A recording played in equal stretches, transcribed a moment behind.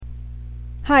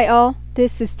Hi, all.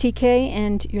 This is TK,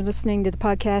 and you're listening to the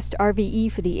podcast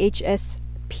RVE for the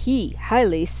HSP,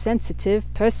 Highly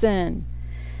Sensitive Person.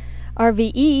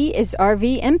 RVE is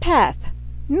RV Empath,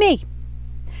 me.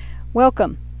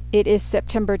 Welcome. It is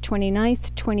September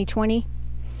 29th, 2020,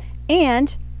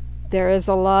 and there is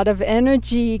a lot of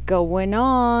energy going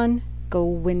on.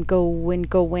 Going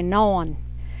on.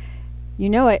 You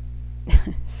know it.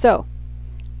 So,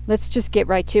 let's just get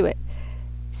right to it.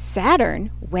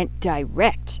 Saturn went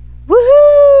direct.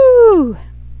 Woohoo!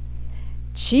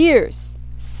 Cheers!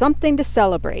 Something to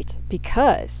celebrate,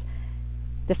 because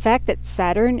the fact that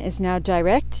Saturn is now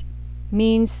direct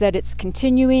means that it's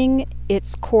continuing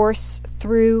its course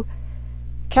through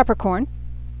Capricorn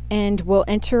and will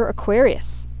enter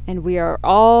Aquarius. And we are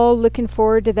all looking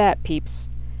forward to that, peeps,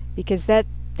 because that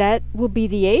will be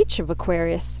the age of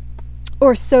Aquarius.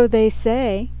 Or so they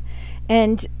say.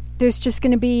 And there's just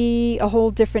going to be a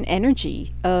whole different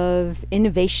energy of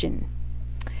innovation,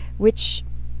 which,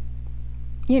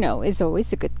 is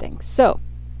always a good thing. So,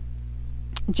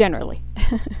 generally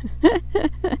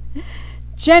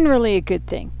a good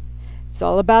thing. It's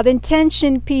all about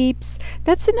intention, peeps.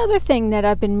 That's another thing that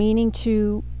I've been meaning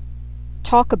to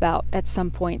talk about at some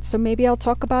point. So maybe I'll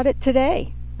talk about it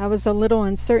today. I was a little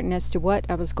uncertain as to what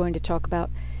I was going to talk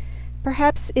about.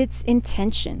 Perhaps it's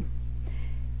intention.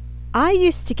 I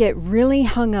used to get really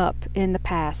hung up in the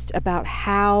past about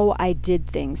how I did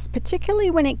things, particularly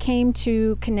when it came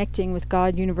to connecting with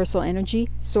God, universal energy,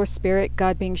 source spirit,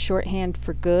 God being shorthand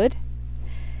for good.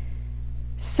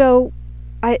 So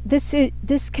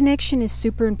this connection is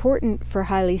super important for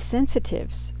highly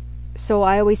sensitives. So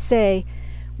I always say,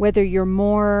 whether you're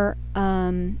more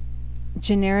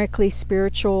generically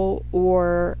spiritual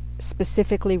or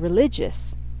specifically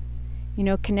religious,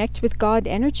 connect with God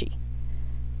energy.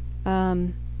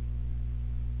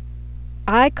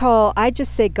 I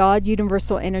just say God,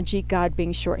 universal energy, God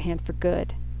being shorthand for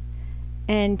good.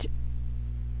 And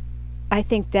I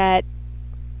think that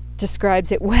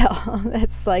describes it well.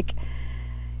 That's like,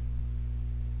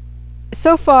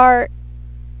 so far,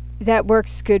 that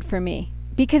works good for me,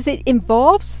 because it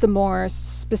involves the more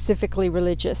specifically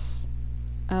religious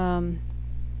in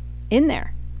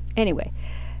there. Anyway,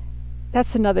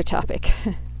 that's another topic.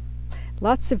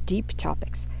 Lots of deep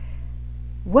topics.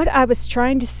 What I was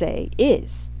trying to say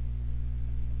is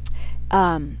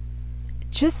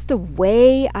just the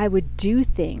way I would do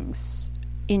things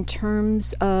in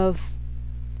terms of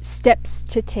steps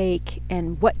to take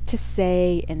and what to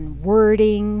say and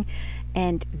wording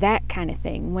and that kind of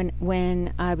thing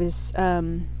when I was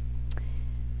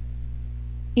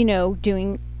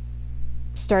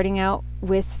starting out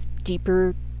with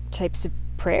deeper types of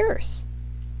prayers,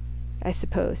 I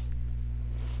suppose.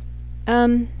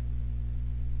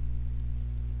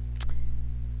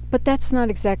 But that's not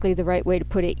exactly the right way to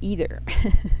put it either.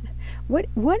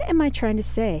 What am I trying to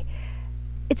say?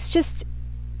 It's just,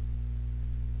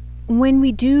 when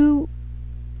we do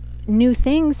new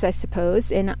things, I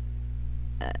suppose, and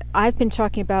I've been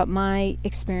talking about my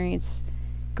experience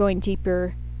going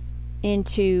deeper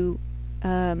into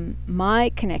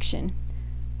my connection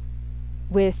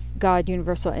with God,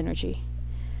 universal energy.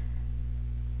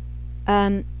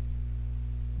 But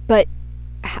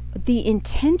the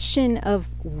intention of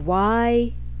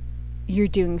why you're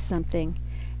doing something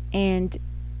and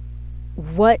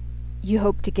what you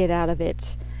hope to get out of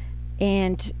it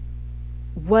and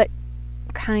what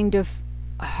kind of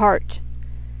heart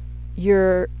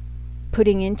you're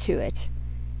putting into it,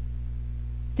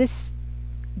 this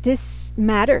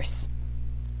matters,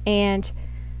 and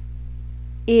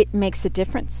it makes a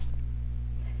difference.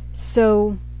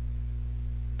 So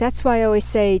that's why I always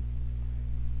say,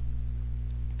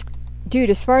 dude,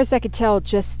 as far as I could tell,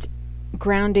 just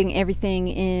grounding everything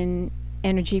in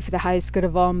energy for the highest good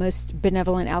of all, most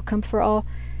benevolent outcome for all,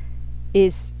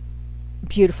 is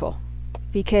beautiful,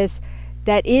 because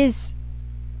that is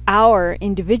our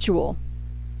individual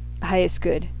highest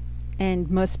good and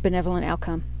most benevolent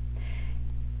outcome,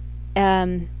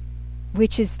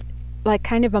 which is like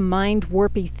kind of a mind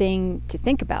warpy thing to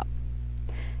think about.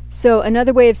 So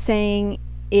another way of saying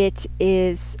it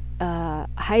is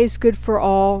highest good for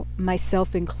all,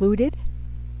 myself included.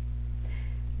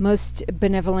 Most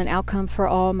benevolent outcome for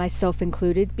all, myself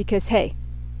included, because hey,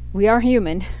 we are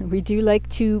human. We do like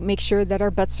to make sure that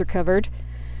our butts are covered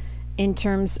in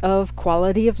terms of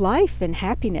quality of life and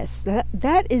happiness.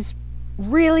 That is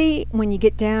really, when you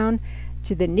get down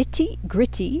to the nitty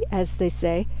gritty, as they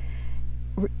say,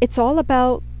 it's all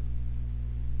about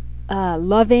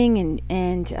loving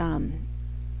and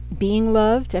being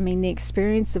loved. I mean, the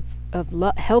experience of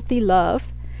healthy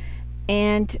love,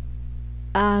 and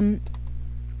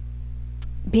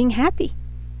being happy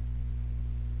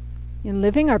and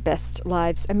living our best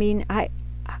lives. I mean,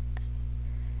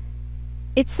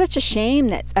 it's such a shame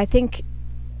that I think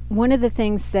one of the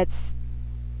things that's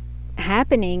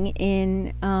happening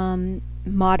in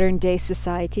modern day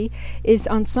society is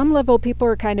on some level people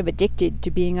are kind of addicted to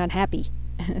being unhappy.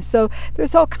 So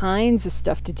there's all kinds of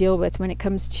stuff to deal with when it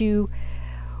comes to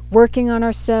working on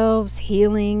ourselves,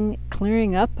 healing,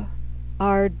 clearing up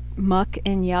our muck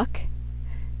and yuck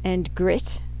and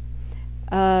grit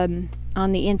on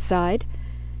the inside,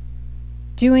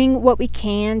 doing what we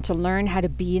can to learn how to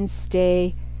be and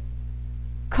stay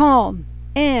calm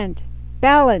and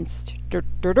balanced.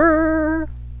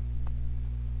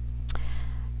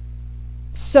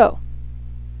 So,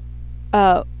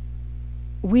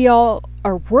 we all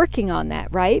are working on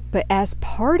that, right? But as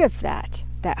part of that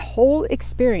whole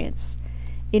experience,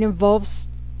 it involves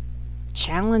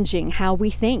challenging how we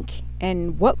think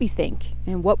and what we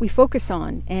focus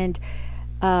on, and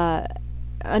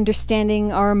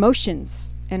understanding our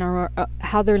emotions and our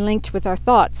how they're linked with our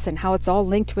thoughts, and how it's all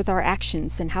linked with our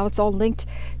actions, and how it's all linked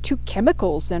to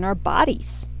chemicals in our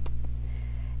bodies.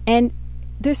 And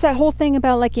there's that whole thing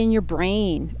about, like, in your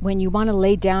brain, when you want to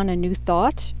lay down a new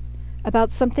thought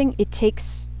about something, it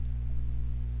takes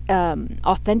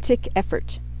authentic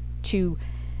effort to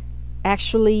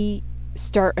actually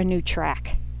start a new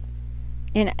track.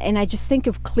 And I just think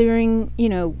of clearing,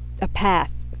 a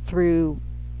path through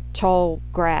tall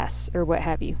grass or what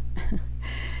have you.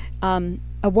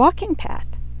 A walking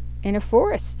path in a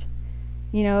forest.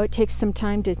 It takes some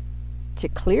time to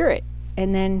clear it,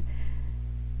 and then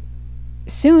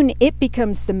soon it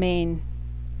becomes the main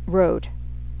road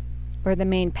or the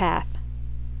main path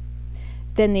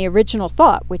than the original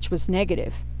thought, which was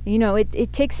negative.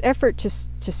 It takes effort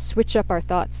to switch up our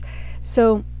thoughts.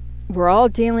 So we're all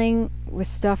dealing with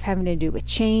stuff having to do with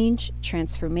change,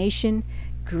 transformation,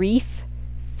 grief,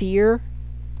 fear.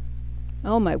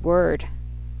 Oh my word.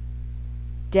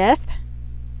 Death.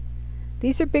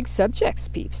 These are big subjects,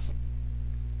 peeps.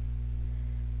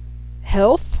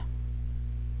 Health.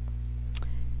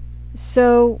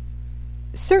 So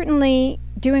certainly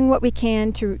doing what we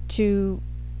can to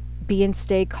be and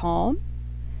stay calm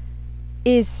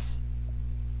is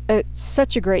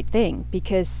such a great thing,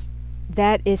 because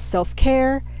that is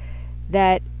self-care.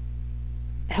 That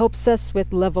helps us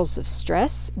with levels of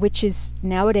stress, which is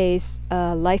nowadays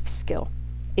a life skill.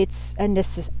 It's a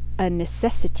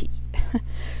necessity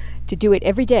to do it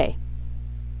every day.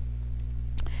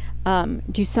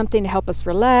 Do something to help us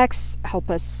relax,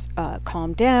 help us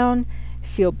calm down,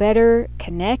 feel better,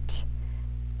 connect.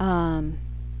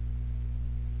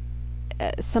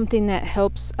 Something that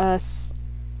helps us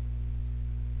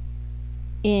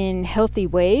in healthy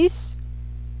ways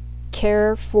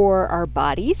care for our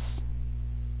bodies,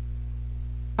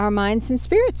 our minds and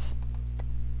spirits.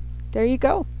 There you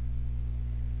go.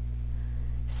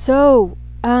 So,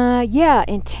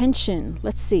 intention.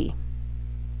 Let's see.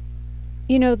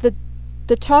 The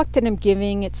talk that I'm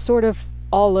giving, it's sort of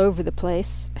all over the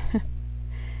place.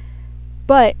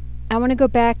 But I want to go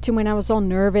back to when I was all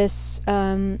nervous,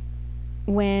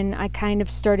 when I kind of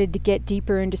started to get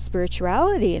deeper into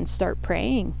spirituality and start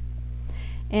praying.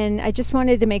 And I just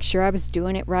wanted to make sure I was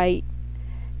doing it right.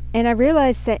 And I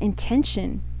realized that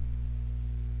intention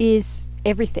is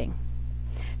everything.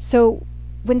 So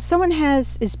when someone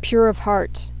is pure of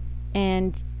heart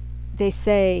and they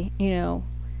say,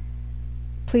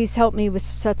 please help me with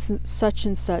such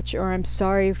and such, or I'm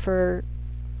sorry for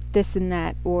this and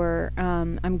that, or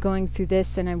I'm going through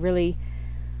this and I really,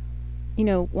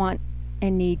 want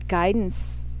and need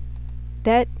guidance.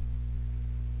 That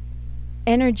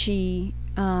energy,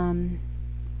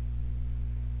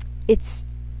 it's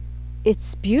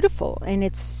beautiful and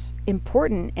it's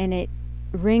important and it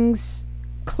rings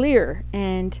clear,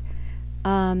 and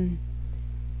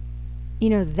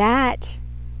that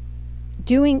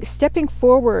stepping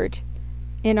forward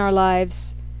in our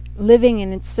lives, living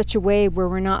in such a way where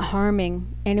we're not harming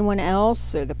anyone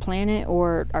else or the planet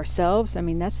or ourselves. I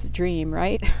mean, that's the dream,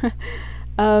 right?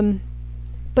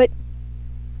 But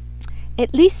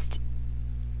at least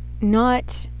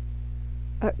not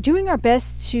doing our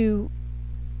best to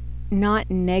not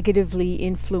negatively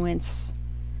influence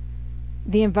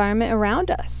the environment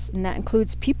around us, and that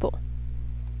includes people.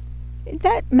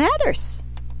 That matters.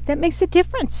 That makes a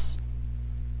difference.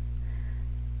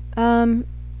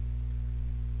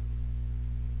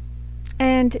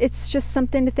 And it's just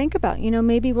something to think about.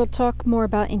 Maybe we'll talk more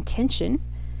about intention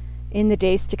in the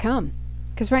days to come.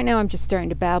 Because right now I'm just starting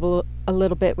to babble a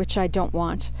little bit, which I don't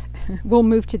want. We'll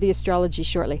move to the astrology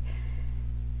shortly.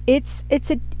 It's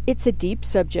a deep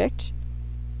subject,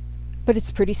 but But it's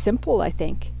pretty simple, I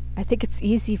think. I think it's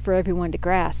easy for everyone to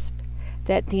grasp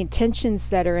that the intentions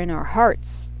that are in our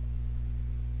hearts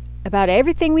about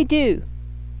everything we do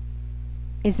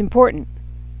is important.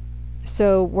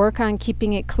 So work on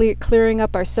keeping it clearing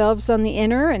up ourselves on the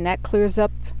inner, and that clears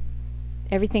up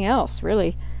everything else,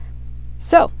 really.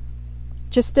 So,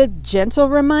 just a gentle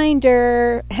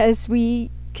reminder as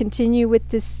we continue with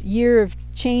this year of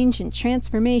change and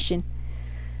transformation.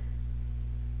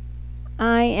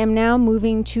 I am now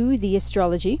moving to the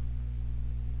astrology.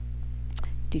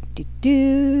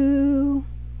 All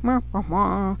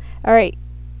right.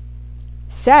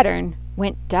 Saturn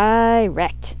went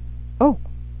direct. Oh,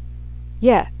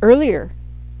 yeah, earlier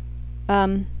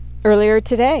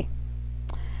today.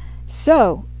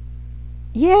 So,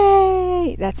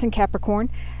 yay! That's in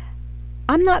Capricorn.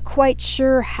 I'm not quite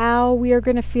sure how we are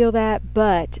going to feel that,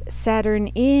 but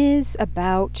Saturn is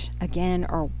about, again,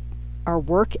 our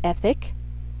work ethic,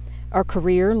 our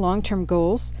career, long-term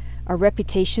goals, our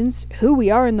reputations, who we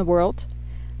are in the world,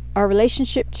 our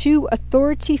relationship to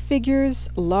authority figures,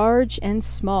 large and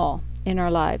small, in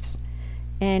our lives,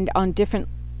 and on different,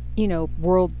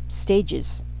 world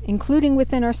stages, including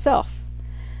within ourself.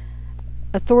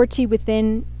 Authority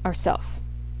within ourself.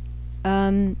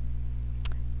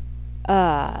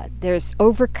 There's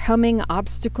overcoming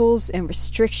obstacles and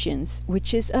restrictions,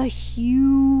 which is a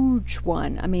huge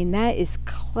one. I mean, that is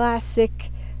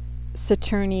classic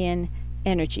Saturnian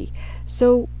energy.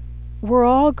 So we're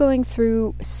all going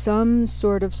through some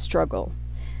sort of struggle.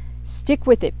 Stick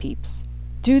with it, peeps.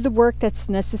 Do the work that's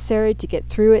necessary to get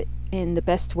through it in the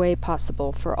best way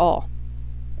possible for all.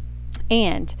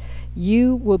 And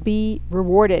you will be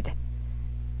rewarded.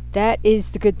 That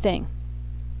is the good thing.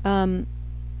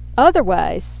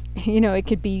 Otherwise,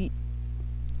 it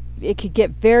could get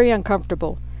very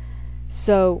uncomfortable.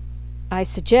 So I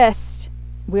suggest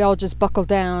we all just buckle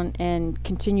down and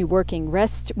continue working.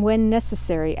 Rest when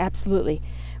necessary, absolutely.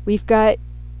 We've got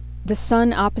the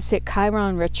Sun opposite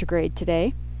Chiron retrograde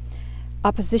today.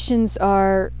 Oppositions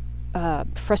are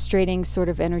frustrating sort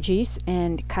of energies,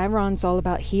 and Chiron's all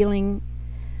about healing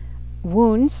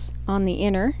wounds on the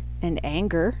inner and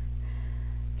anger.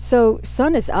 So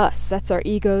Sun is us. That's our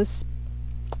egos,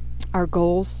 our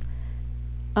goals.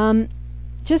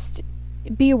 Just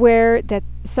be aware that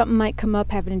something might come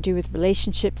up having to do with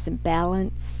relationships and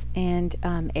balance. And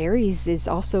Aries is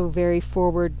also very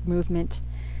forward movement.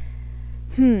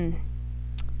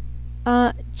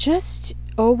 Just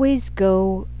always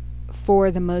go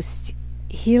for the most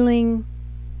healing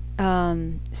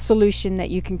solution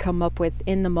that you can come up with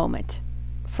in the moment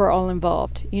for all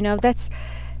involved. That's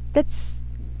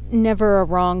never a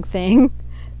wrong thing,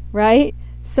 right?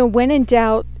 So when in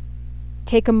doubt,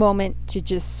 take a moment to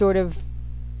just sort of,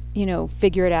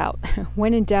 figure it out.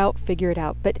 When in doubt, figure it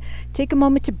out. But take a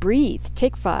moment to breathe.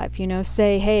 Take 5,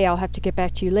 say, hey, I'll have to get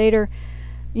back to you later.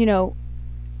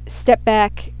 Step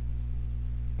back,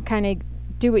 kind of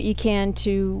do what you can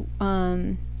to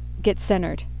get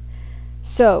centered.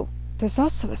 So there's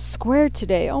also a square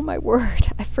today. Oh my word.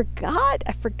 I forgot.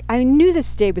 I knew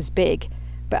this day was big,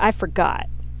 but I forgot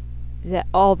that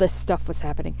all this stuff was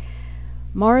happening.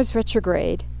 Mars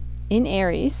retrograde in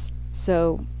Aries,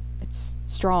 so it's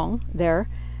strong there.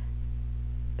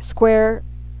 Square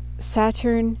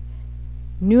Saturn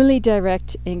newly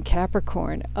direct in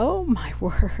Capricorn. Oh my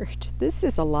word. This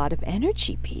is a lot of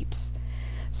energy, peeps.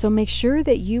 So make sure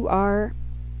that you are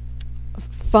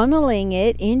funneling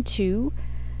it into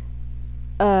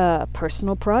a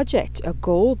personal project, a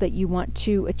goal that you want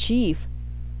to achieve,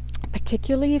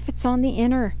 particularly if it's on the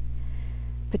inner,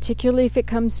 particularly if it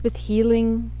comes with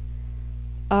healing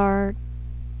our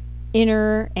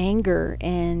inner anger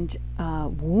and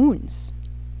wounds.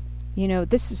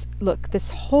 This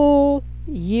whole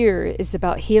year is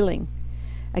about healing.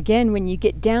 Again, when you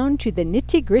get down to the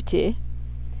nitty-gritty,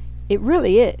 it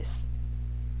really is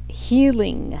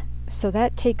healing. So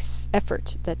that takes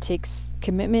effort, that takes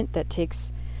commitment, that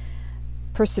takes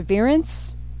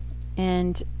perseverance,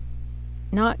 and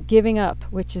not giving up,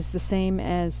 which is the same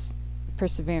as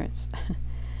perseverance.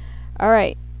 All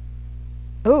right.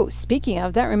 Oh, speaking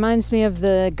of, that reminds me of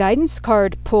the guidance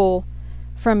card pull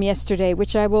from yesterday,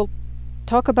 which I will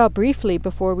talk about briefly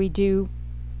before we do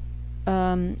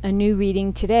a new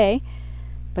reading today.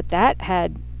 But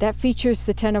that features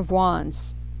the Ten of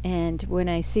Wands. And when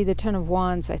I see the Ten of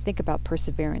Wands, I think about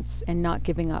perseverance and not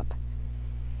giving up.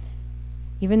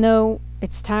 Even though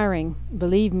it's tiring,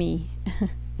 believe me,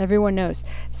 everyone knows.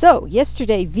 So,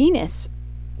 yesterday, Venus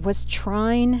was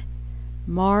trine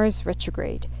Mars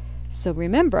retrograde. So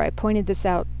remember, I pointed this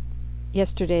out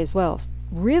yesterday as well.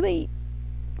 Really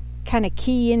kind of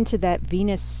key into that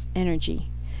Venus energy.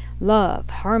 love,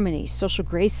 harmony, social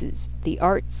graces, the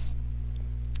arts,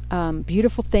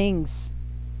 beautiful things.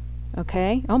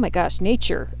 Okay? Oh my gosh,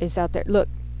 nature is out there. Look,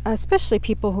 especially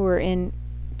people who are in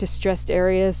distressed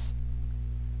areas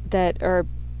that are,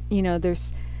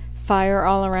 there's fire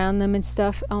all around them and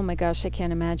stuff. Oh my gosh, I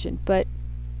can't imagine. But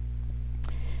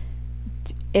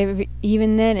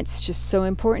even then, it's just so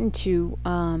important to,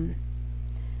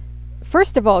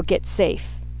 first of all, get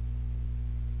safe.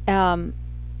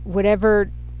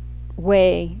 Whatever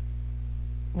way,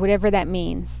 whatever that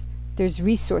means, there's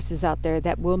resources out there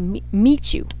that will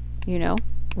meet you,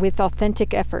 with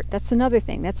authentic effort. That's another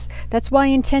thing. That's why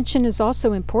intention is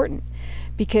also important,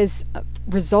 because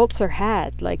results are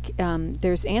had. Like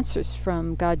there's answers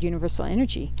from God, Universal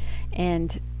Energy,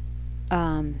 and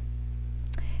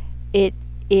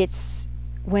it's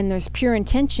when there's pure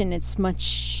intention, it's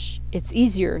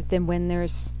easier than when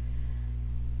there's,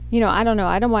 I don't know.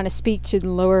 I don't want to speak to the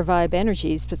lower vibe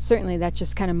energies, but certainly that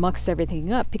just kind of mucks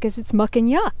everything up, because it's muck and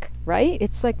yuck, right?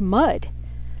 It's like mud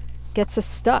gets us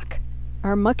stuck.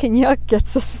 Our muck and yuck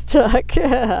gets us stuck.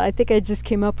 I think I just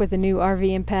came up with a new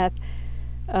RV Empath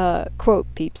quote,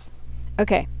 peeps.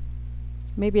 Okay.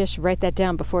 Maybe I should write that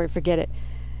down before I forget it.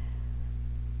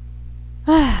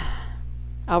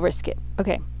 I'll risk it.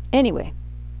 Okay. Anyway.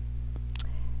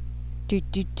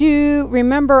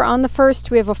 Remember, on the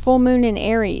 1st, we have a full moon in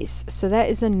Aries. So that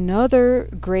is another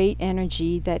great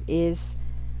energy that is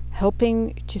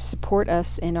helping to support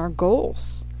us in our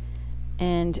goals.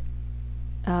 And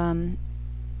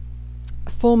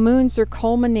full moons are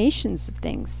culminations of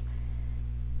things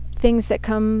that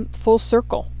come full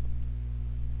circle.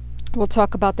 We'll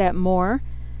talk about that more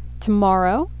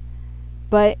tomorrow.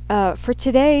 But for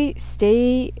today,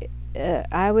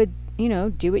 I would,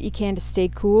 do what you can to stay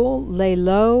cool, lay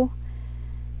low,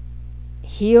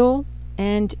 heal,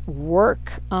 and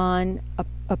work on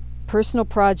a personal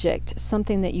project,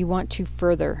 something that you want to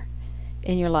further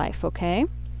in your life, okay?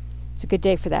 It's a good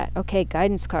day for that. Okay,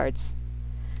 guidance cards.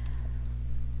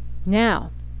 Now,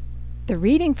 the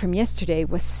reading from yesterday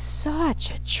was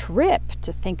such a trip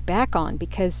to think back on,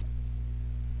 because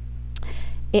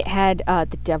it had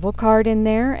the Devil card in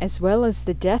there, as well as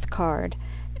the Death card,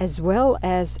 as well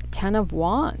as 10 of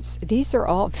Wands. These are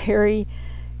all very,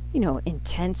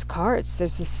 intense cards.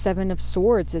 There's the 7 of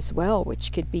Swords as well,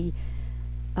 which could be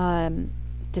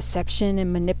deception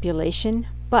and manipulation.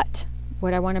 But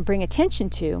what I want to bring attention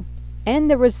to,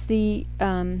 and there was the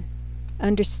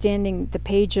understanding the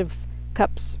Page of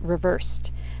Cups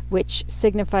reversed, which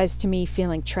signifies to me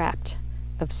feeling trapped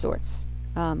of sorts,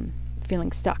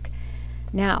 feeling stuck.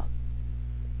 Now,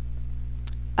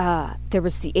 there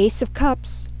was the Ace of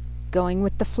Cups, going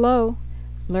with the flow,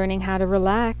 learning how to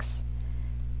relax.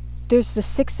 There's the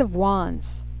 6 of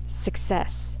Wands,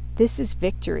 success. This is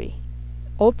victory.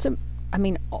 Ultimate,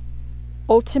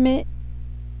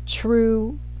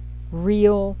 true,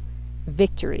 real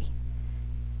victory.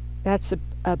 That's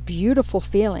a beautiful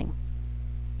feeling.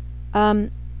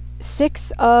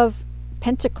 6 of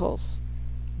Pentacles,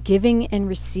 giving and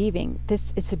receiving.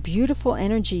 It's a beautiful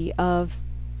energy of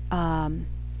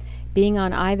being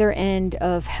on either end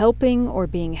of helping or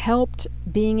being helped,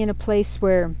 being in a place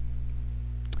where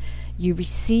you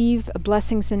receive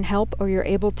blessings and help, or you're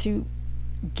able to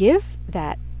give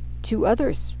that to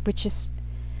others, which is,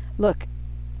 look,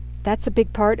 that's a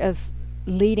big part of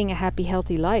leading a happy,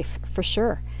 healthy life, for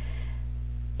sure.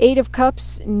 8 of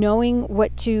Cups, knowing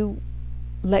what to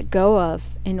let go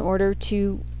of in order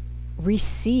to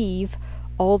receive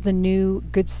all the new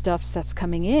good stuffs that's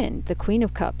coming in. The Queen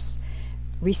of Cups,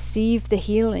 receive the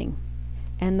healing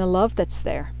and the love that's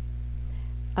there.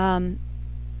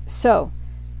 So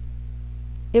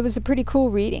it was a pretty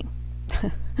cool reading.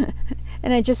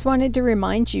 And I just wanted to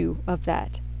remind you of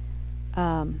that.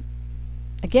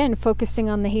 Again, focusing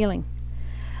on the healing.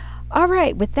 All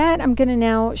right, with that, I'm going to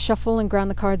now shuffle and ground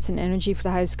the cards in energy for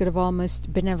the highest good of all,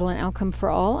 most benevolent outcome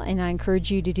for all. And I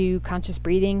encourage you to do conscious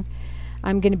breathing.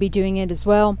 I'm going to be doing it as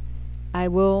well. I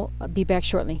will be back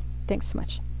shortly. Thanks so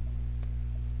much.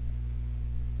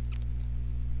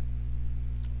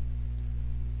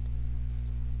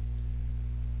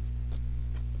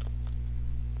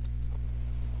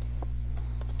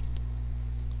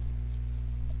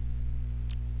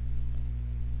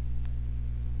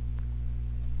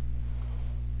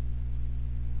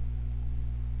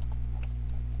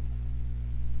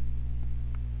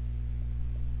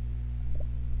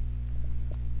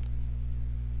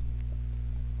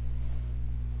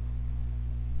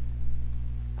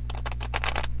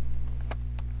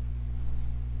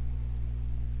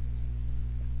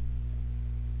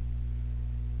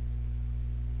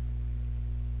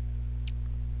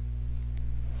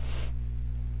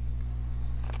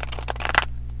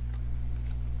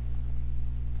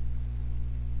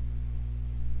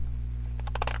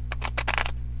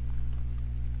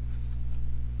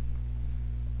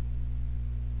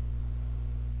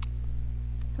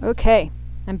 Okay,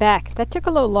 I'm back. That took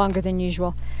a little longer than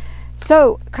usual.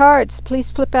 So, cards,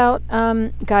 please flip out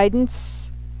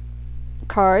guidance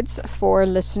cards for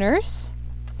listeners.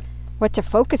 What to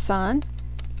focus on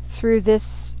through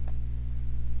this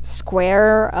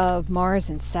square of Mars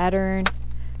and Saturn.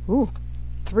 Ooh,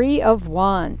 Three of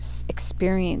Wands,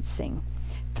 experiencing.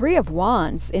 Three of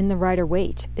Wands in the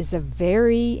Rider-Waite is a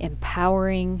very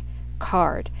empowering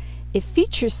card. It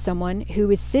features someone who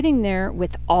is sitting there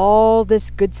with all this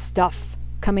good stuff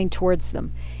coming towards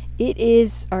them. It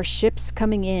is our ships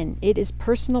coming in. It is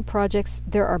personal projects.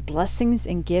 There are blessings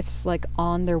and gifts like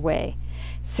on their way.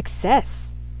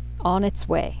 Success on its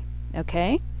way.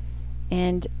 Okay?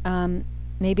 And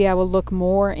maybe I will look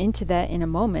more into that in a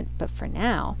moment. But for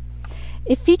now,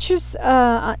 it features,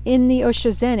 in the Osho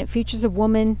Zen, it features a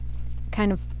woman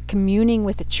kind of communing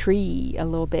with a tree a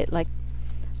little bit, like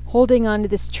holding onto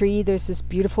this tree. There's this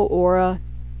beautiful aura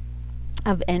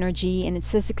of energy, and it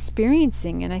says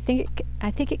experiencing, and I think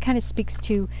it kind of speaks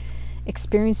to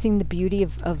experiencing the beauty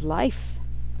of life,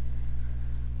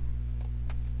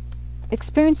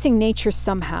 experiencing nature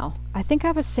somehow. I think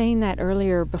I was saying that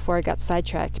earlier before I got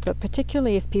sidetracked, but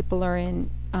particularly if people are in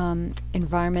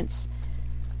environments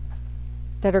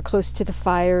that are close to the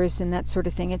fires and that sort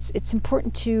of thing, it's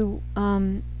important to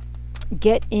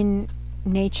get in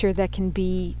nature that can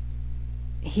be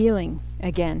healing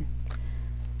again.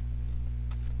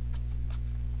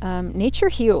 Nature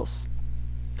heals.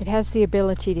 It has the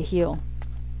ability to heal.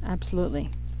 Absolutely.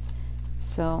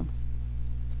 So,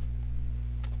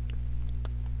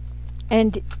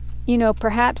 and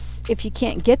perhaps if you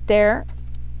can't get there,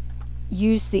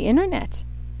 use the internet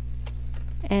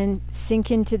and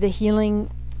sink into the healing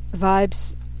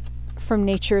vibes from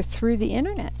nature through the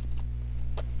internet.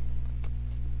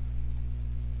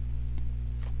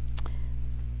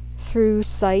 Through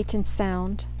sight and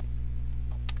sound.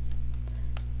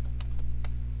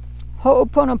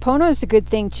 Ho'oponopono is a good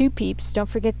thing too, peeps. Don't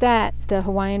forget that. The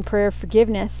Hawaiian prayer of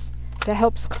forgiveness. That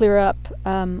helps clear up,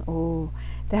 that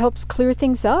helps clear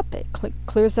things up. It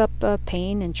clears up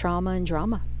pain and trauma and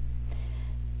drama.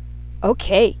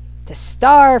 Okay, the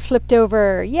star flipped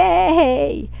over.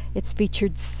 Yay! It's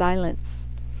featured silence.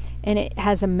 And it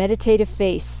has a meditative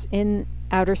face in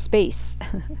outer space,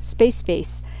 space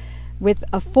face, with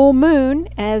a full moon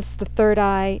as the third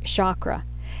eye chakra.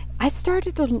 I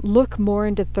started to look more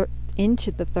into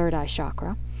the third eye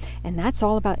chakra, and that's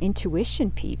all about intuition,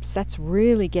 peeps. That's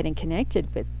really getting connected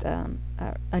with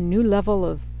a new level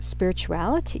of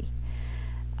spirituality.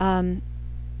 And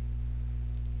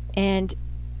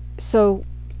so,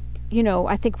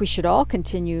 I think we should all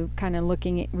continue kind of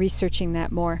looking at researching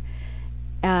that more.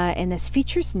 And this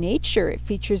features nature. It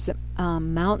features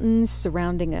mountains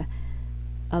surrounding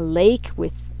a lake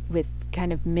with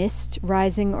kind of mist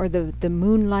rising, or the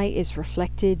moonlight is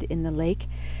reflected in the lake.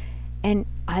 And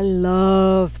I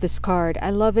love this card.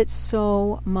 I love it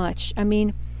so much. I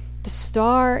mean, the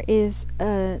star is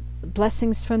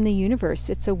blessings from the universe.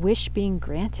 It's a wish being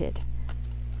granted.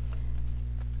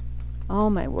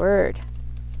 Oh my word.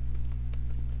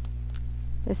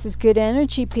 This is good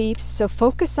energy, peeps. So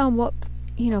focus on what,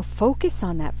 focus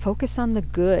on that. Focus on the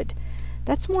good.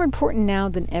 That's more important now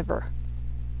than ever,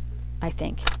 I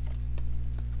think.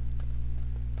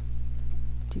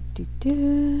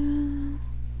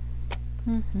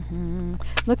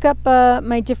 Look up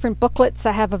my different booklets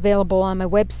I have available on my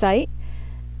website.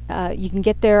 You can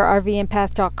get there,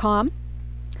 rvempath.com.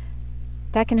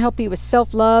 That can help you with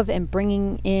self-love and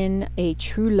bringing in a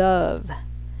true love.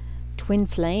 Twin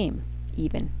flame,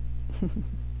 even.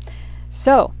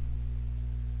 So,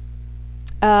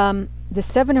 the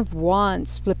Seven of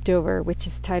Wands flipped over, which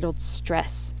is titled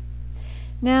Stress.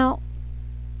 Now,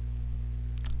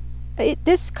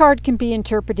 this card can be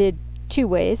interpreted two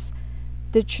ways.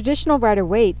 The traditional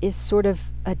Rider-Waite is sort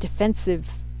of a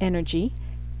defensive energy,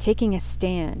 taking a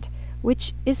stand,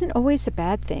 which isn't always a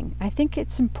bad thing. I think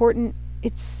it's important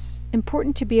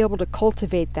to be able to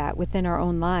cultivate that within our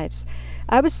own lives.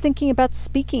 I was thinking about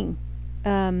speaking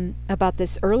about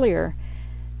this earlier.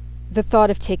 The thought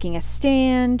of taking a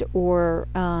stand, or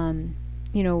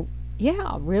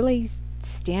really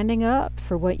standing up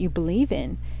for what you believe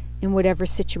in whatever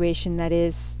situation that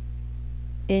is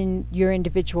in your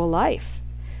individual life,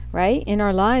 right? In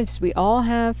our lives, we all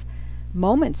have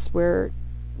moments where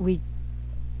we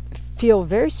feel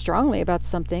very strongly about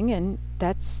something, and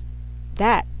that's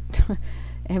that.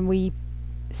 And we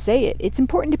say it. It's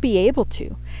important to be able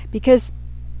to, because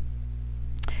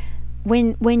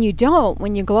when you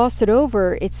gloss it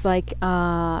over, it's like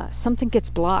something gets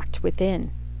blocked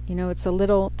within. It's a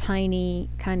little tiny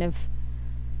kind of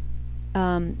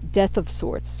death of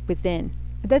sorts within.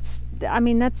 that's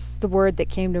the word that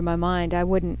came to my mind. I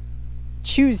wouldn't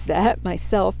choose that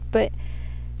myself, but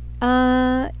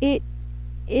it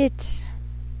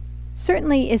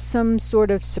certainly is some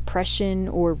sort of suppression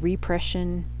or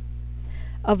repression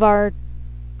of our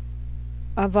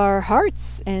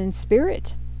hearts and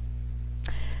spirit.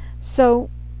 So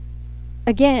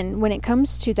again, when it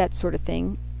comes to that sort of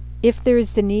thing, if there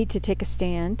is the need to take a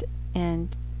stand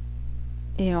and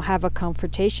have a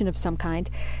confrontation of some kind,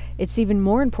 it's even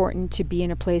more important to be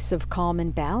in a place of calm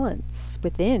and balance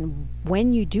within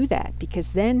when you do that,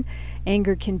 because then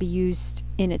anger can be used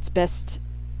in its best,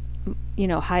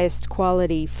 highest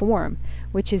quality form,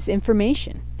 which is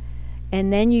information.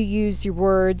 And then you use your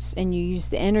words and you use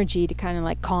the energy to kind of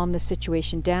like calm the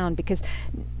situation down, because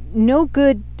no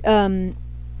good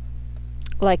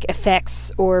like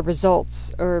effects or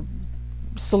results or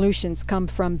solutions come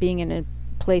from being in a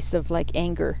place of like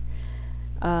anger.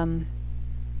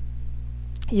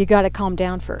 You got to calm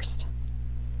down first.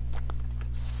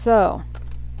 So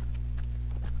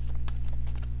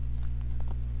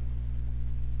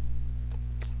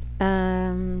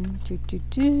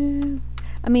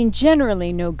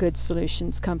generally no good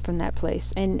solutions come from that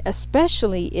place, and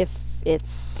especially if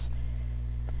it's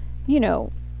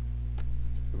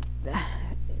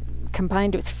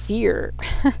combined with fear.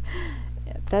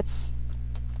 That's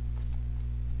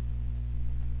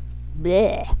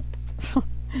bleh.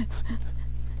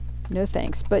 No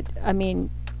thanks. But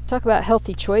talk about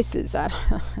healthy choices. I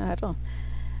don't.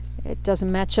 It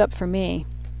doesn't match up for me.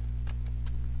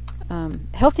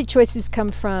 Healthy choices come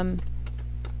from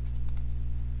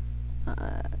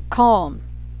calm,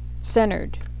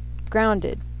 centered,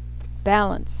 grounded,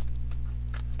 balanced,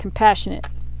 compassionate,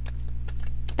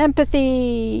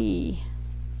 empathy,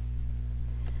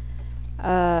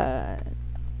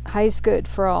 highest good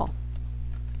for all,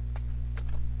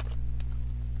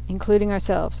 including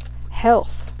ourselves,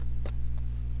 health,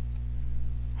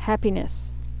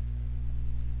 happiness,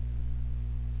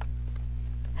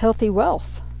 healthy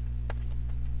wealth.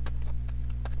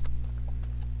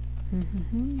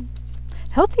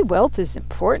 Healthy wealth is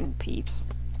important, peeps.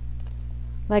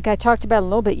 Like I talked about a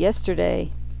little bit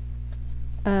yesterday.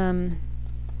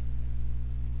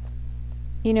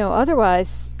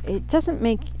 Otherwise it doesn't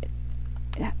make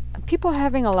people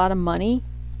having a lot of money,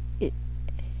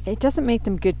 it doesn't make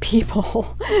them good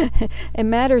people.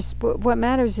 What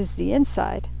matters is the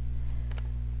inside.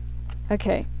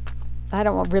 Okay, I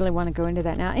don't really want to go into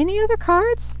that now. Any other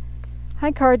cards?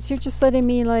 Hi cards, you're just letting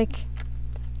me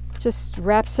just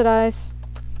rhapsodize,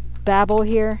 babble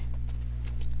here.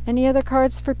 Any other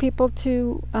cards for people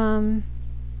to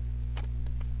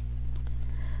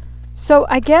so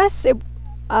I guess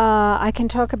I can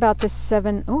talk about the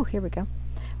 7. Oh, here we go.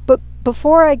 But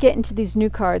before I get into these new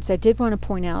cards, I did want to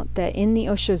point out that in the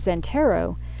Osho Zen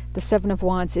Tarot, the 7 of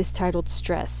Wands is titled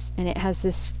Stress, and it has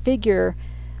this figure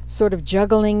sort of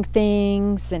juggling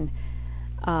things and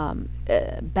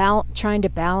trying to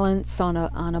balance on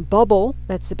a bubble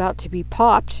that's about to be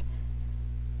popped,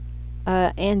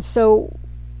 and so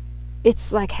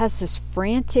it's like has this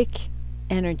frantic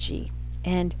energy.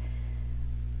 And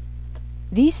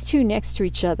these two next to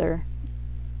each other,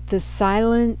 the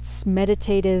silence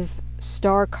meditative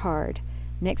star card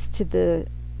next to the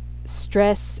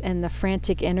stress and the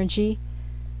frantic energy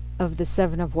of the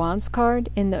 7 of Wands card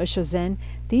in the Osho Zen,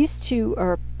 these two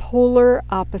are polar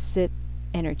opposite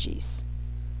energies,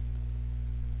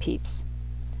 peeps.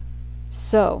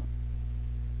 So,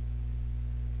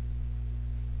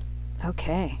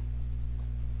 okay,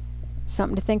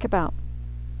 something to think about.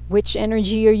 Which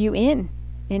energy are you in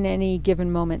any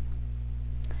given moment?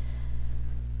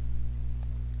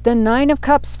 The 9 of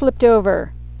Cups flipped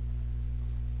over,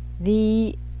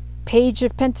 the Page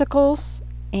of Pentacles,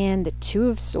 and the 2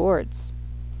 of Swords.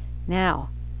 Now,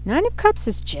 9 of Cups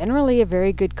is generally a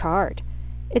very good card.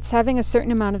 It's having a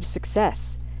certain amount of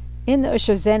success. In the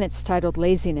Osho Zen, it's titled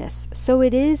Laziness. So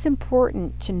it is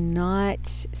important to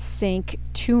not sink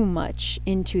too much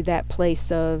into that place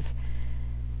of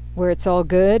where it's all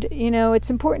good. It's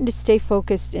important to stay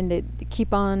focused and to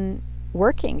keep on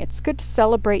working. It's good to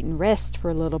celebrate and rest for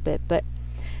a little bit, but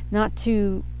not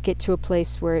to get to a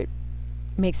place where it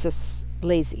makes us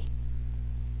lazy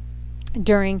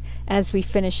as we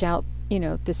finish out,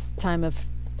 this time of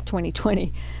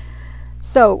 2020.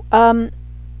 So,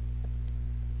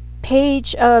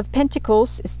 Page of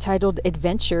Pentacles is titled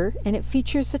Adventure, and it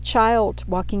features a child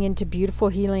walking into beautiful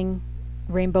healing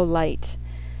rainbow light.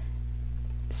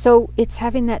 So it's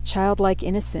having that childlike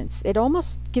innocence. It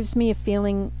almost gives me a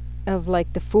feeling of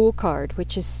like the Fool card,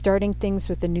 which is starting things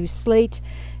with a new slate,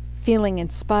 feeling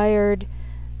inspired,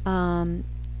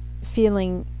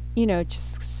 feeling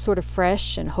just sort of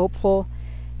fresh and hopeful.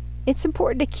 It's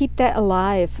important to keep that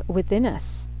alive within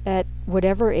us at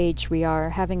whatever age we are,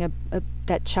 having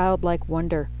that childlike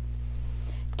wonder.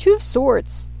 Two of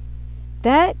Swords,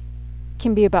 that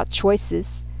can be about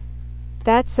choices.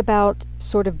 That's about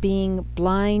sort of being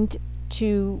blind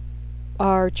to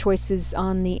our choices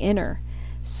on the inner.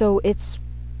 So it's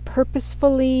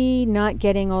purposefully not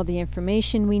getting all the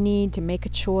information we need to make a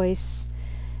choice,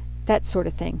 that sort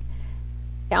of thing.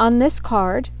 On this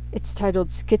card, it's titled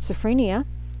Schizophrenia,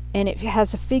 and it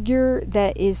has a figure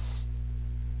that is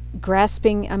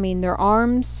grasping, their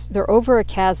arms, they're over a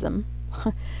chasm,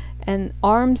 and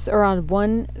arms are on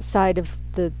one side of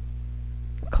the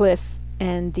cliff,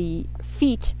 and the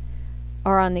feet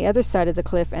are on the other side of the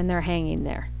cliff, and they're hanging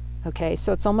there. Okay,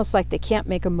 so it's almost like they can't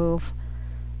make a move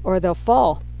or they'll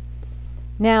fall.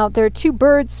 Now, there are two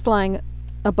birds flying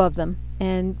above them,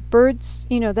 and birds,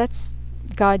 that's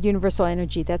God, universal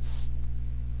energy. That's,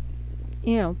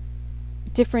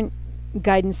 different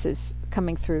guidances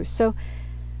coming through. So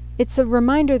it's a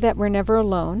reminder that we're never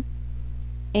alone.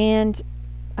 And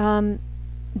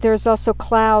there's also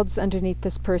clouds underneath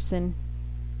this person.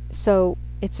 So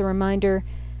it's a reminder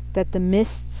that the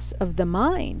mists of the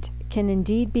mind can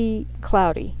indeed be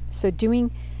cloudy. So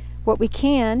doing what we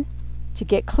can to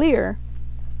get clear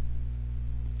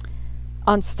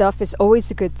on stuff is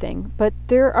always a good thing. But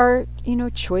there are,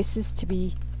 choices to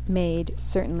be made,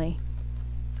 certainly,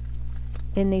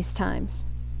 in these times.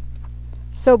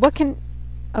 So what can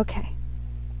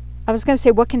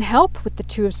help with the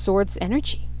Two of Swords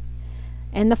energy?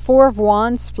 And the Four of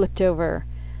Wands flipped over.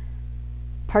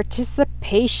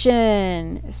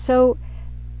 Participation. So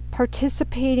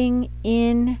participating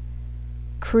in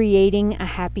creating a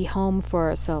happy home for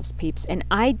ourselves, peeps. And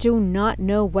I do not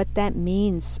know what that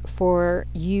means for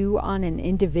you on an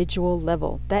individual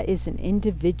level. That is an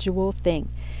individual thing.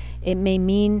 It may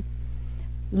mean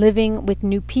living with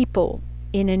new people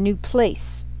in a new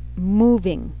place,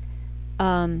 moving,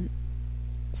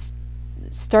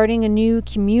 starting a new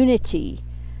community.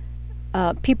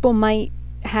 People might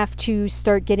have to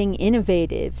start getting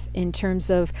innovative in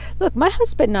terms of, look, my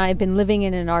husband and I have been living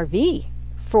in an RV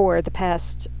for the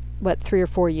past, 3 or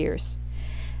 4 years.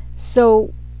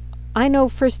 So I know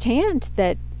firsthand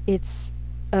that it's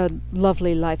a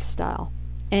lovely lifestyle.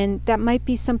 And that might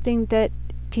be something that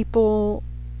people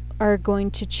are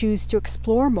going to choose to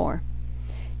explore more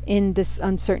in this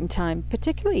uncertain time,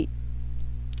 particularly,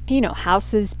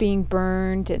 houses being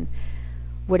burned and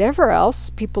whatever else,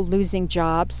 people losing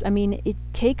jobs. It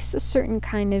takes a certain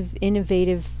kind of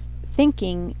innovative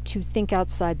thinking to think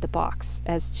outside the box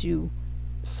as to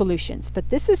solutions. But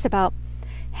this is about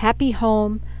happy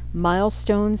home,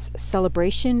 milestones,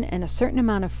 celebration, and a certain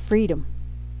amount of freedom.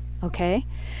 Okay?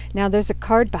 Now there's a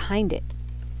card behind it.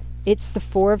 It's the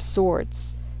Four of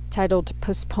Swords, titled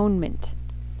Postponement.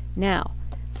 Now,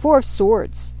 Four of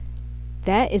Swords,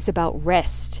 that is about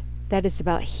rest. That is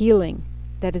about healing.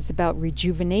 That is about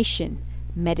rejuvenation,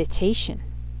 meditation.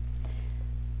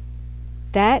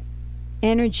 That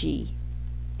energy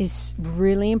is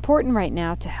really important right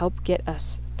now to help get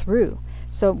us through.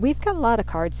 So we've got a lot of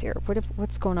cards here.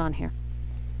 What's going on here?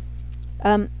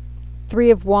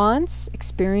 Three of Wands,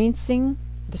 experiencing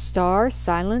the Star,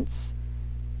 silence.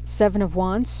 Seven of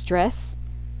Wands, stress.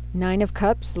 Nine of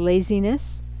Cups,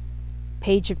 laziness.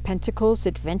 Page of Pentacles,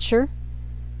 adventure.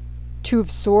 Two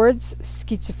of Swords,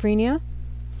 schizophrenia.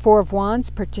 Four of Wands,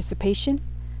 participation.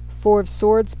 Four of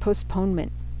Swords,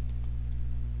 postponement.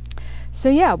 So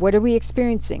yeah, what are we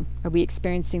experiencing? Are we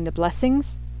experiencing the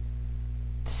blessings,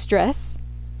 the stress,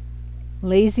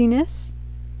 laziness,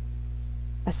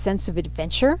 a sense of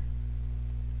adventure,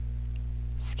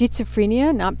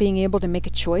 schizophrenia, not being able to make a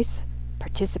choice,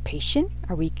 participation?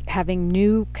 Are we having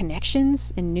new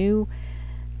connections and new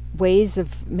ways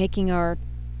of making our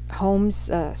homes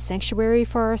a sanctuary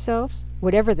for ourselves?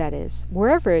 Whatever that is,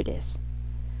 wherever it is.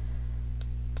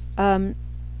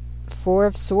 Four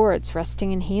of Swords,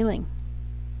 resting and healing.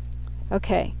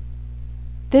 Okay,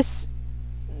 this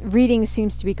reading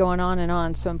seems to be going on and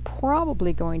on, so I'm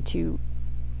probably going to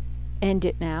end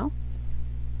it now.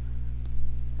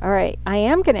 All right, I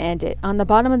am going to end it. On the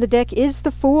bottom of the deck is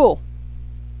the Fool.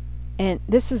 And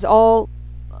this is all,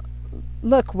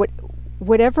 look,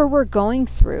 whatever we're going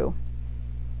through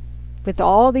with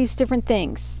all these different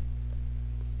things,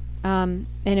 and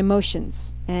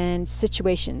emotions and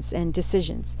situations and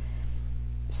decisions,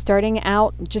 starting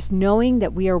out just knowing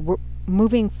that we are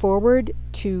moving forward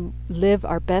to live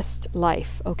our best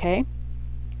life, okay?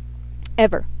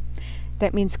 Ever.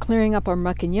 That means clearing up our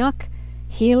muck and yuck,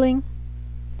 healing,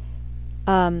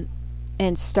 and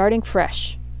starting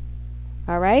fresh.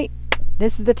 All right?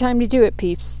 This is the time to do it,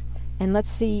 peeps. And let's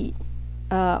see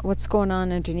what's going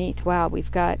on underneath. Wow,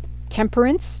 we've got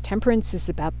temperance. Temperance is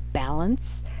about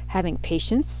balance, having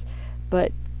patience.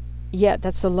 But yeah,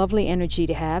 that's a lovely energy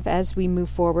to have as we move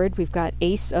forward. We've got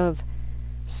Ace of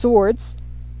Swords,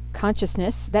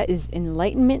 consciousness. That is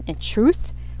enlightenment and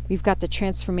truth. We've got the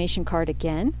transformation card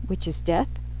again, which is death.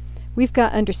 We've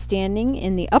got understanding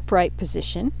in the upright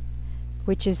position,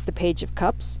 which is the Page of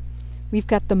Cups. We've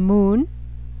got the moon,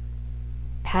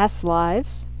 past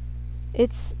lives.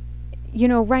 It's,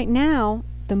 right now,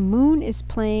 the moon is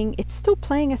it's still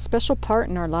playing a special part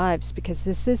in our lives because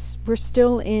we're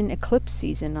still in eclipse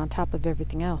season on top of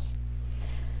everything else.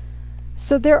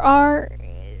 So there are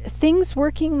things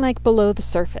working like below the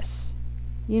surface.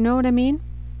 You know what I mean?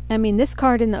 I mean, this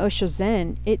card in the Osho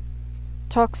Zen, it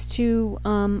talks to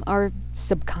our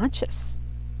subconscious,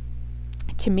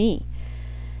 to me.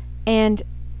 And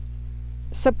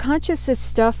subconscious is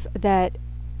stuff that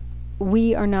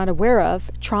we are not aware of,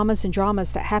 traumas and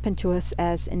dramas that happened to us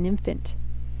as an infant.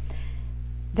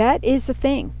 That is a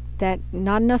thing that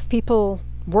not enough people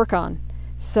work on.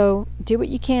 So do what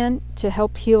you can to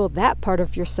help heal that part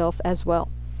of yourself as well.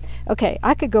 Okay,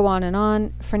 I could go on and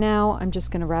on. For now, I'm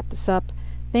just going to wrap this up.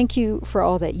 Thank you for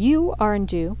all that you are and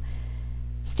do.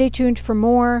 Stay tuned for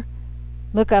more.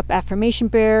 Look up Affirmation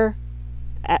Bear,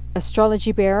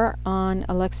 Astrology Bear on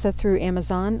Alexa through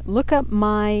Amazon. Look up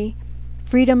my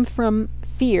Freedom from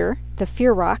Fear, the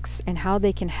Fear Rocks, and how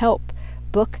they can help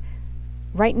book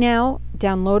right now,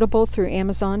 downloadable through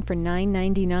Amazon for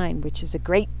 $9.99, which is a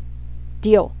great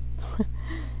deal.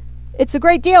 It's a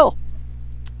great deal.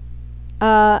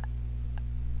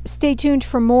 Stay tuned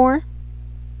for more.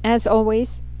 As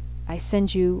always, I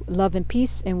send you love and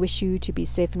peace and wish you to be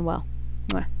safe and well.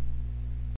 Mwah.